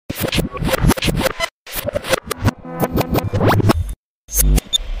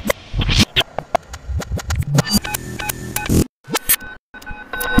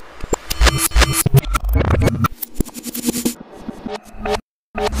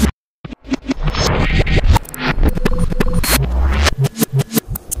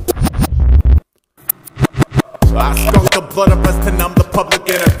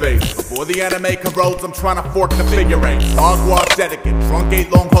the anime corrodes, I'm trying to fork the figure eight. Dog wash etiquette,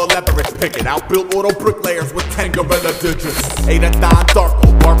 truncate long haul leverage picket. Outbuilt auto bricklayers with 10 gorilla digits. Ada Don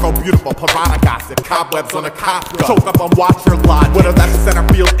Darko, Barco beautiful, piranha gossip. Cobwebs on a Kafka, choke up on watcher line. With a left center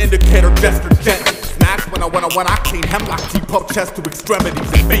field indicator, gesture gently. Smash when I clean hemlock, T-pump chest to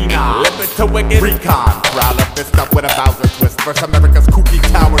extremities and phenom. Lip it to wicked recon. Growler fist up with a Bowser twist. First America's kooky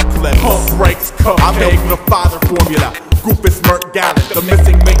tower clip. Breaks cook. I'm making the father formula. Goofus Mert Gallant, the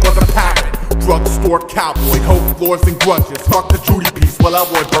missing link was a parrot. Drugstore cowboy, hope floors and grudges. Fuck the Judy piece while I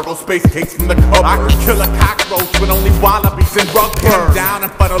avoid Virgo space cakes from the cupboard. I could kill a cockroach with only wallabies and rug burn. Down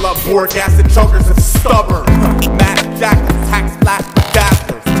and funnel up boric acid chokers and stubborn. Mass jackets, tax flash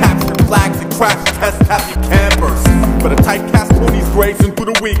disasters. Capture flags and crash test happy campers. But a tight cast ponies grazing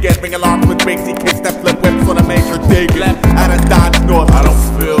through the weekend. Bring alarms with Basie kicks that flip whips on a major dig. Left out of Dodge North, I don't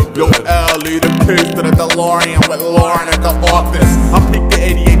feel good. Yo, Ellie, the kids to the DeLorean with Lauren at the office. I'll peek the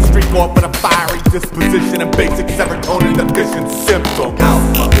 88th Street off with a fiery disposition and basic serotonin deficient symptom.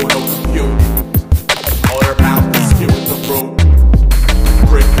 Alpha, no compute. Order mouth, skew with the rope.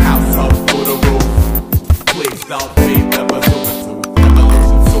 Brick house up through the roof. Please don't be the Bazooka.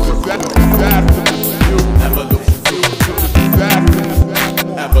 Evolution super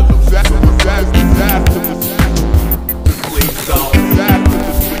Evolution please don't.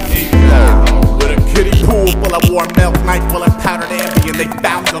 With a kiddie pool full of warm milk, night full of powdered Ambien, they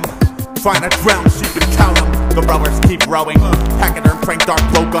found them. Trying to drown sheep and count them. The rowers keep rowing. Pachyderm crank dark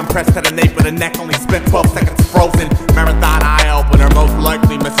blowgun pressed to the nape with a neck only spent 12 seconds frozen. Marathon eye opener most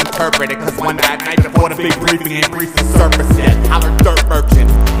likely misinterpreted, cause one that night before the big briefing ain't breached the surface yet. Holler dirt merchant.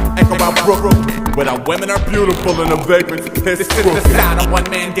 Echo about Brooklyn, where the women are beautiful and the vagrants piss. This is the sound of one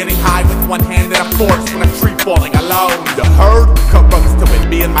man getting high with one hand in a forest when a tree falling alone. You heard? Come brothers to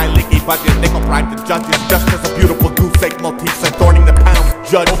it, me and my leaky budget. Nickel bribe the judges just as a beautiful goose-egg motifs adorning the panel's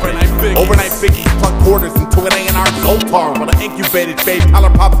judgment. Overnight biggies plug quarters into an A&R Zoltar with an incubated babe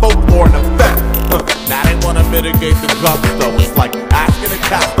color pop folklore in effect. Now they wanna mitigate the gusto. It's like asking a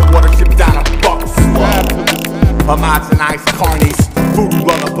cast the watership down a buck slow. Homogenized carnies, voodoo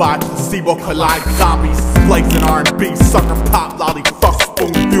lullaby, placebo collide zombies, blazing R&B, sucker pop, lolly, fuck,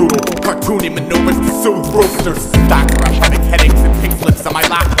 spoon feudal, cartoony maneuvers to soothe roosters. Doctor, I'm having headaches and pink slips on my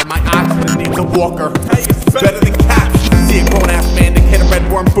locker. My oxygen needs a walker. Hey, it's better than cats. See a grown-ass man that hit a red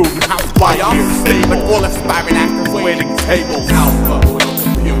worm boot and house fly off the stage like all aspiring actors waiting tables. Alpha, will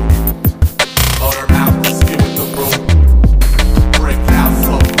compute. Order mouth, skew with the room. Brick house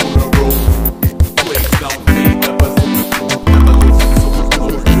up through the roof. Please don't be the Bazooka. Evolution super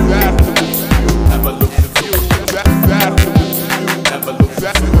cool. Evolution super Evolution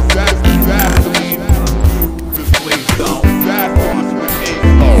super please don't.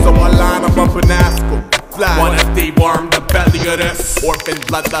 So I line up a Nasco. One FD worm, the belly of this. Orphan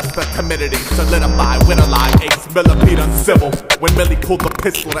bloodlust, the timidity. Solidify, winterline, ace, millipede, uncivil. When Millie pulled the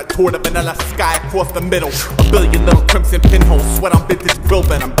pistol that tore the vanilla sky across the middle. A billion little crimson pinholes, sweat on vintage grill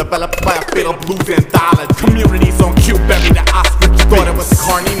venom. Developed by a fatal blues anthology. Communities on cue, buried the ostrich. Thought it was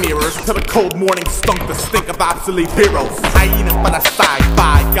carny mirrors, till the cold morning stunk the stink of obsolete heroes. Hyena for the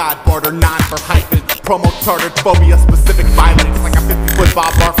sci-fi, God border, nine for hyphen. Promo chartered phobia, specific violence. Like a 50-foot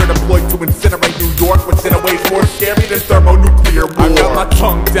Bob Barker deployed to incinerate New York, which in a way is more scary than thermonuclear war. I got my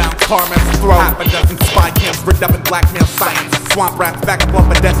tongue down Carmen's throat. Half a dozen spy camps rigged up in blackmail science. Swamp rats back up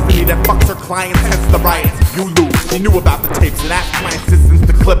a destiny that fucks her clients, hence the riots. You lose, you knew about the tapes and asked my assistants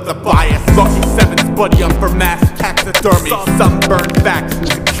to clip the bias. Lucky Seven's buddy up for mass taxidermy. Sunburned facts and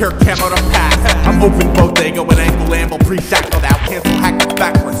secure camo to pass. I'm open bodega with ankle ammo, pre-shackled out. Cancel hackers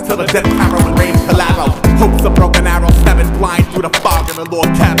backwards till the death hammer and range collabo. Hopes of broken arrows, stabbing blind through the fog in the Lord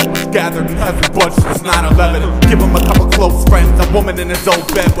cabin. Gathered in heaven bunch since 9/11. Give him a couple close friends, a woman in his old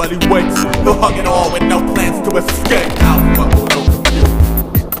bed while he waits. He'll hug it all with no plans to escape. Alpha.